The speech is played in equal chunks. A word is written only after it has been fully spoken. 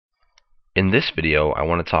In this video, I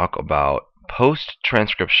want to talk about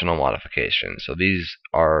post-transcriptional modification. So these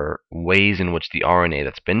are ways in which the RNA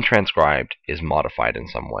that's been transcribed is modified in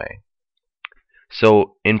some way.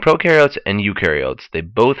 So in prokaryotes and eukaryotes, they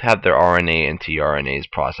both have their RNA and tRNAs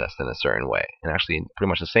processed in a certain way, and actually in pretty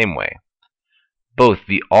much the same way. Both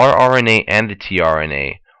the rRNA and the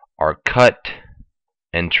tRNA are cut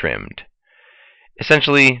and trimmed.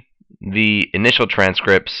 Essentially, the initial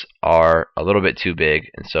transcripts are a little bit too big,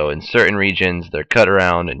 and so in certain regions they're cut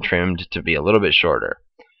around and trimmed to be a little bit shorter.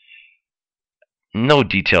 No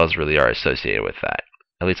details really are associated with that.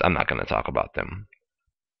 At least I'm not going to talk about them.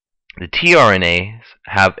 The tRNAs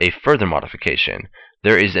have a further modification.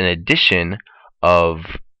 There is an addition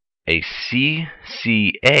of a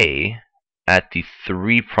CCA at the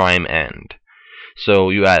 3' end. So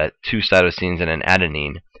you add 2 cytosines and an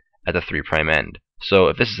adenine at the 3' end. So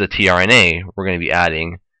if this is a tRNA, we're going to be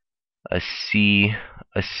adding a C,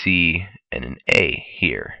 and an A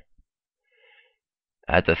here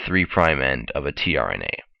at the 3' end of a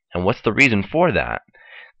tRNA. And what's the reason for that?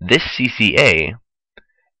 This CCA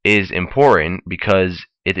is important because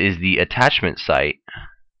it is the attachment site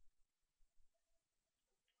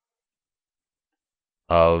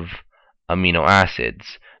of amino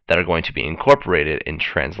acids that are going to be incorporated in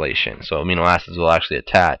translation. So amino acids will actually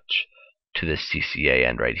attach to this CCA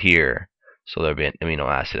end right here. So there'll be an amino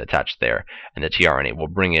acid attached there, and the tRNA will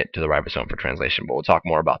bring it to the ribosome for translation, but we'll talk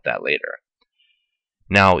more about that later.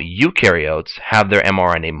 Now, eukaryotes have their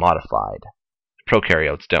mRNA modified.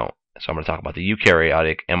 Prokaryotes don't. So I'm going to talk about the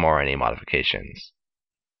eukaryotic mRNA modifications.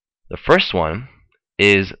 The first one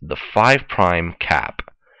is the 5' cap,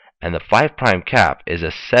 and the 5' cap is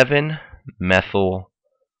a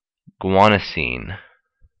 7-methylguanosine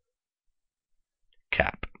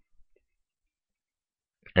cap.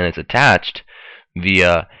 And it's attached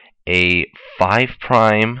via a 5'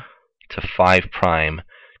 to 5'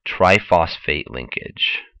 triphosphate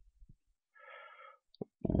linkage.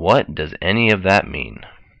 What does any of that mean?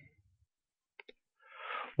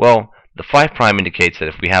 Well, the 5' indicates that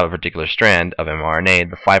if we have a particular strand of mRNA,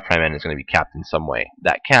 the 5' end is going to be capped in some way.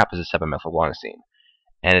 That cap is a 7-methylguanosine,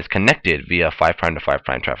 and it's connected via 5' to 5'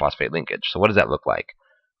 triphosphate linkage. So what does that look like?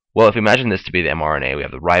 Well, if we imagine this to be the mRNA, we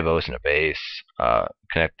have the ribose and a base.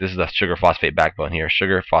 This is the sugar phosphate backbone here.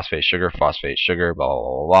 Sugar, phosphate, sugar, phosphate, sugar, blah, blah,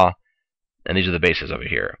 blah, blah. And these are the bases over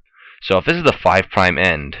here. So if this is the 5'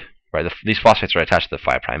 end, right, these phosphates are attached to the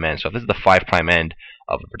 5' end. So if this is the 5' end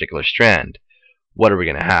of a particular strand, what are we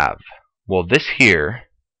going to have? Well, this here,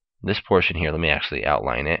 this portion here, let me actually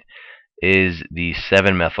outline it, is the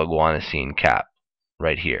 7-methylguanosine cap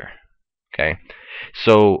right here. Okay,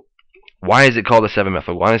 so why is it called a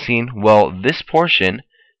 7-methylguanosine? Well, this portion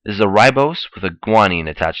is a ribose with a guanine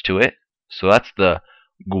attached to it. So that's the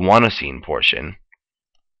guanosine portion.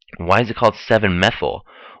 Why is it called 7-methyl?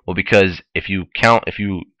 Well, because if you go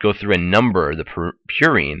through and number the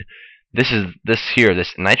purine, this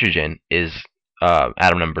nitrogen is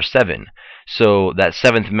atom number 7. So that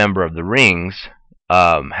 7th member of the rings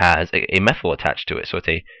has a methyl attached to it. So it's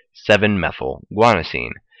a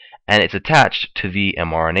 7-methylguanosine. And it's attached to the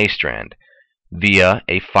mRNA strand via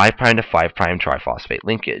a 5' to 5' triphosphate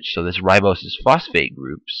linkage. So this ribose's phosphate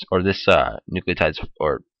groups, or this nucleotides,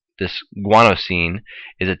 or this guanosine,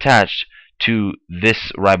 is attached to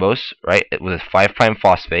this ribose, right, with a 5'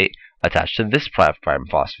 phosphate attached to this 5'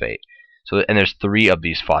 phosphate. So, and there's 3 of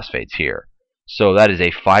these phosphates here. So that is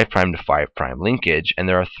a 5' to 5' linkage, and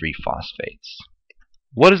there are 3 phosphates.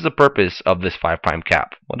 What is the purpose of this 5'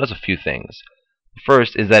 cap? Well, it does a few things.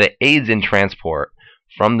 First is that it aids in transport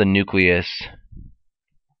from the nucleus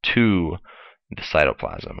to the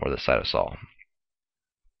cytoplasm, or the cytosol.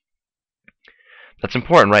 That's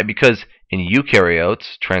important, right? Because in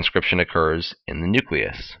eukaryotes, transcription occurs in the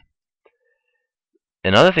nucleus.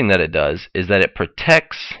 Another thing that it does is that it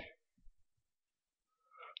protects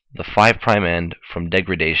the 5' end from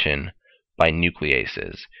degradation by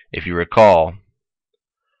nucleases. If you recall,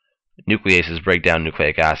 nucleases break down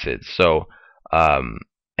nucleic acids. So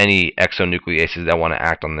any exonucleases that want to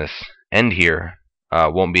act on this end here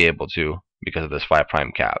won't be able to because of this 5'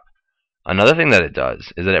 cap. Another thing that it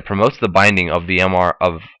does is that it promotes the binding of the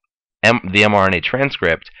mRNA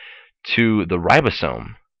transcript to the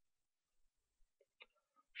ribosome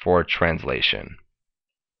for translation.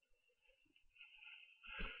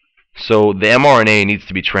 So the mRNA needs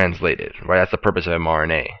to be translated, right? That's the purpose of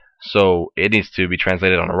mRNA. So it needs to be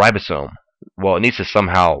translated on a ribosome. Well, it needs to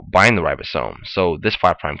somehow bind the ribosome. So this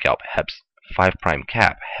 5'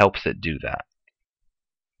 cap helps it do that.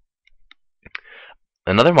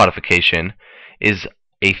 Another modification is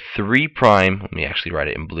a 3', let me actually write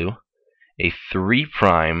it in blue, a 3'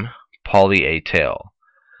 poly A tail.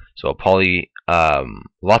 So a poly,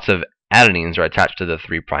 lots of adenines are attached to the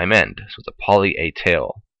 3' end. So it's a poly A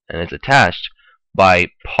tail, and it's attached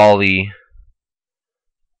by polyadenylate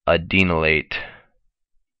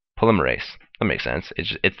polymerase. That makes sense.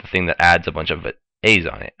 It's the thing that adds a bunch of A's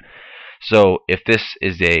on it. So if this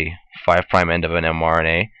is a 5' end of an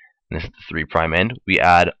mRNA, and this is the 3' end, we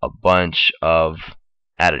add a bunch of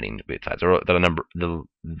adenine nucleotides, or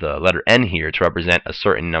the letter N here to represent a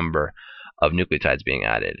certain number of nucleotides being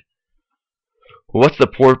added. What's the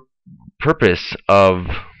purpose of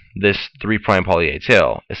this 3' poly A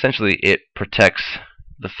tail? Essentially, it protects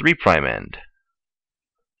the 3' end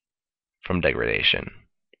from degradation.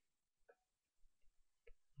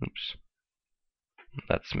 Oops,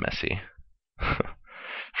 that's messy.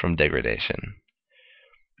 From degradation.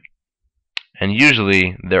 And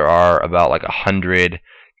usually there are about like 100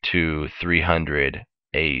 to 300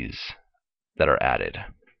 A's that are added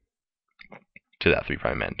to that 3'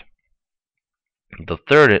 end. The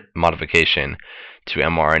third modification to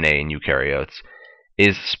mRNA in eukaryotes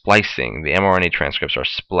is splicing. The mRNA transcripts are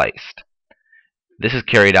spliced. This is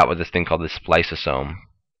carried out with this thing called the spliceosome.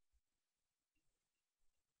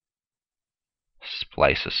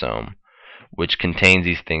 Which contains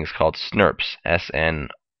these things called SNRPs. S-N-R-N-P.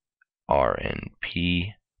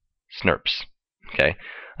 SNRPs. Okay,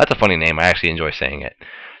 that's a funny name. I actually enjoy saying it.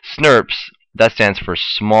 SNRPs, that stands for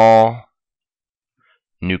small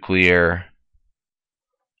nuclear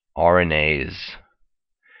RNAs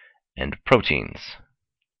and proteins.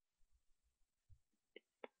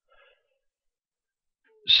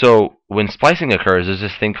 So when splicing occurs, there's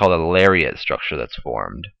this thing called a lariat structure that's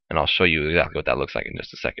formed, and I'll show you exactly what that looks like in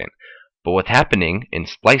just a second. But what's happening in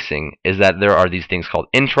splicing is that there are these things called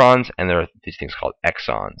introns and there are these things called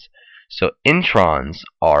exons. So introns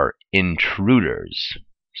are intruders.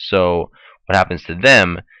 So what happens to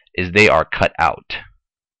them is they are cut out.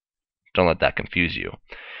 Don't let that confuse you.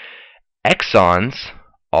 Exons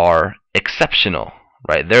are exceptional,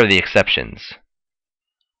 right? They're the exceptions.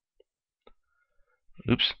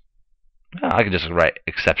 Oops. I could just write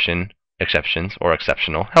exceptions, or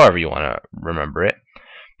exceptional, however you want to remember it.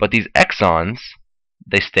 But these exons,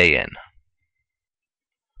 they stay in.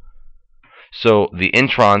 So the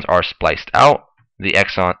introns are spliced out, the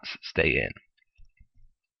exons stay in.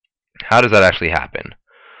 How does that actually happen?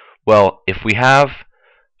 Well, if we have,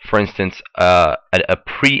 for instance, a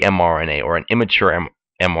pre-mRNA or an immature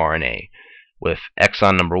mRNA with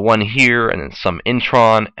exon number 1 here, and then some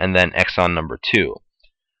intron, and then exon number 2.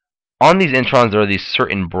 On these introns, there are these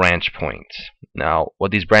certain branch points. Now,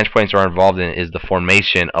 what these branch points are involved in is the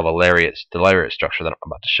formation of the lariat structure that I'm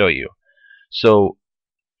about to show you. So,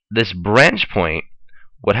 this branch point,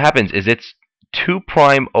 what happens is it's 2'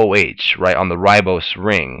 OH, right, on the ribose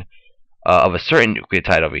ring of a certain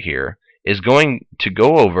nucleotide over here, is going to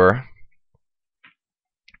go over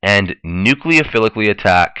and nucleophilically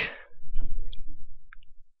attack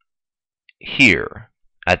here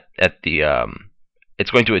at the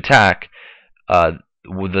it's going to attack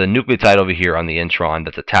with the nucleotide over here on the intron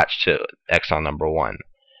that's attached to exon number 1.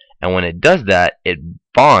 And when it does that, it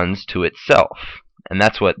bonds to itself. And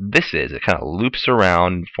that's what this is. It kind of loops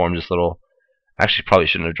around and forms this little... Actually, probably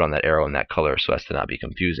shouldn't have drawn that arrow in that color so as to not be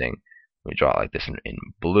confusing. Let me draw it like this in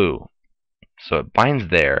blue. So it binds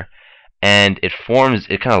there, and it forms,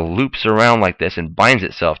 it kind of loops around like this and binds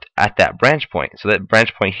itself at that branch point. So that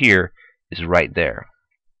branch point here is right there.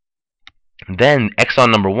 Then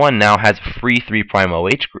exon number 1 now has a free 3'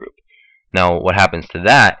 OH group. Now what happens to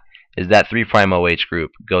that is that 3' OH group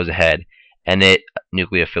goes ahead and it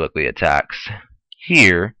nucleophilically attacks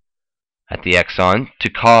here at the exon to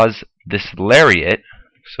cause this lariat.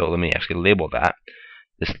 So let me actually label that.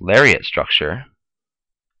 This lariat structure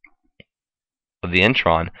of the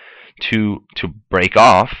intron to break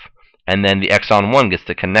off, and then the exon 1 gets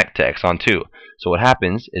to connect to exon 2. So what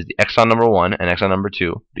happens is the exon number 1 and exon number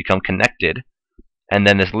 2 become connected, and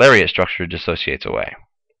then this lariat structure dissociates away.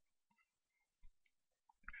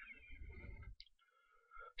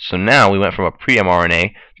 So now we went from a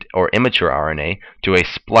pre-mRNA or immature RNA to a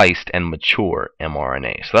spliced and mature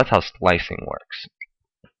mRNA. So that's how splicing works.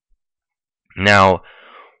 Now,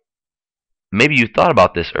 maybe you thought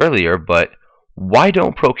about this earlier, but why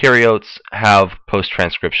don't prokaryotes have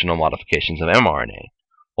post-transcriptional modifications of mRNA?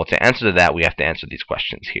 Well, to answer to that, we have to answer these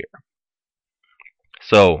questions here.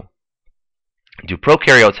 So, do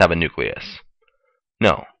prokaryotes have a nucleus?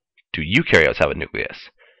 No. Do eukaryotes have a nucleus?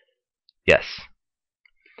 Yes.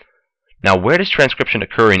 Now, where does transcription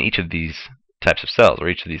occur in each of these types of cells, or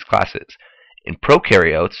each of these classes? In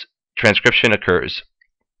prokaryotes, transcription occurs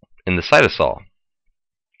in the cytosol.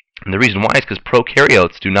 And the reason why is because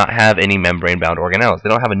prokaryotes do not have any membrane-bound organelles. They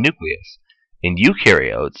don't have a nucleus. In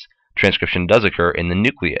eukaryotes, transcription does occur in the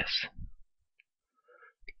nucleus.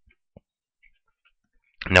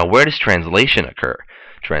 Now, where does translation occur?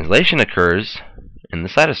 Translation occurs in the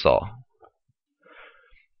cytosol.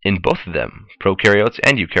 In both of them, prokaryotes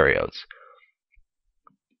and eukaryotes.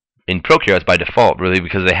 In prokaryotes, by default, really,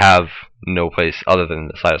 because they have no place other than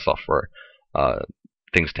the cytosol for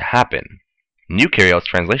things to happen. In eukaryotes,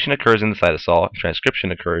 translation occurs in the cytosol, and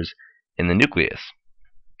transcription occurs in the nucleus.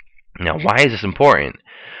 Now, why is this important?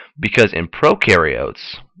 Because in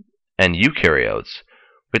prokaryotes and eukaryotes,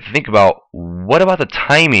 we have to think about, what about the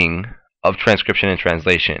timing of transcription and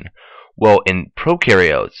translation? Well, in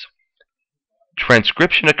prokaryotes,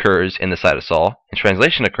 transcription occurs in the cytosol, and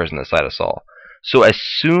translation occurs in the cytosol. So as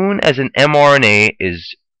soon as an mRNA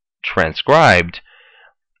is transcribed,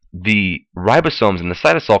 the ribosomes in the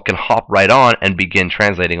cytosol can hop right on and begin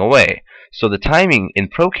translating away. So the timing in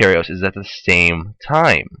prokaryotes is at the same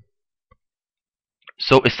time.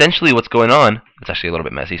 So essentially what's going on, it's actually a little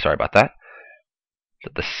bit messy, sorry about that,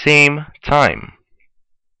 at the same time.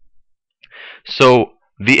 So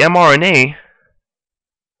the mRNA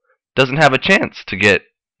doesn't have a chance to get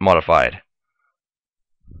modified.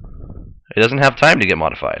 It doesn't have time to get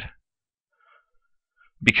modified.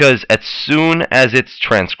 Because as soon as it's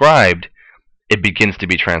transcribed, it begins to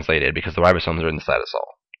be translated because the ribosomes are in the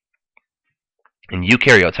cytosol. In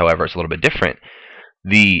eukaryotes, however, it's a little bit different.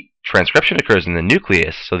 The transcription occurs in the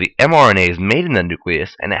nucleus, so the mRNA is made in the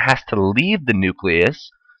nucleus, and it has to leave the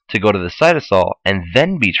nucleus to go to the cytosol and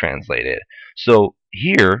then be translated. So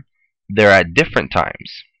here, they're at different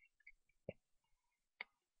times,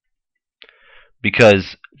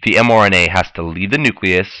 because the mRNA has to leave the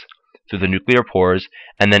nucleus through the nuclear pores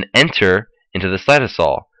and then enter into the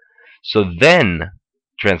cytosol. So then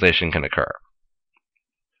translation can occur.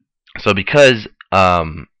 So because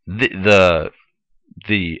the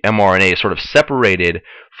mRNA is sort of separated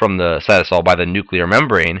from the cytosol by the nuclear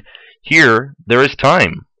membrane, here there is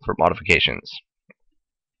time for modifications,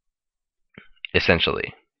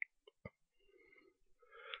 essentially.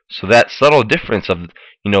 So that subtle difference of,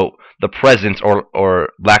 the presence or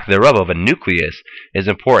lack thereof of a nucleus is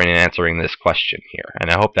important in answering this question here, and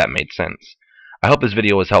I hope that made sense. I hope this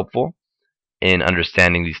video was helpful in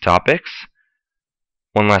understanding these topics.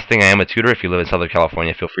 One last thing, I am a tutor. If you live in Southern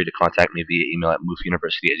California, feel free to contact me via email at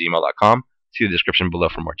moofuniversity@gmail.com. See the description below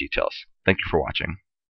for more details. Thank you for watching.